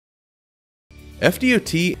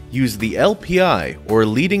FDOT used the LPI, or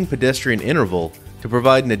leading pedestrian interval, to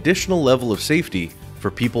provide an additional level of safety for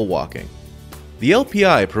people walking. The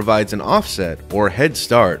LPI provides an offset or head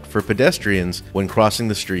start for pedestrians when crossing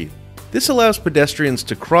the street. This allows pedestrians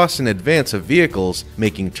to cross in advance of vehicles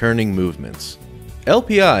making turning movements.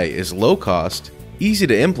 LPI is low cost, easy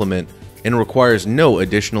to implement, and requires no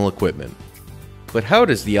additional equipment. But how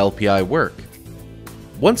does the LPI work?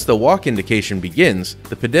 Once the walk indication begins,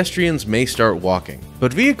 the pedestrians may start walking,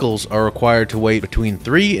 but vehicles are required to wait between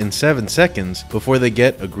 3 and 7 seconds before they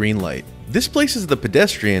get a green light. This places the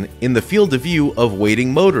pedestrian in the field of view of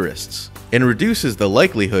waiting motorists and reduces the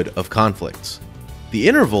likelihood of conflicts. The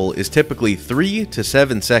interval is typically 3 to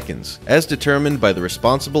 7 seconds, as determined by the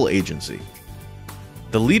responsible agency.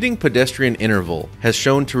 The leading pedestrian interval has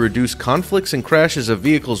shown to reduce conflicts and crashes of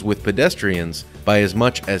vehicles with pedestrians by as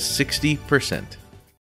much as 60%.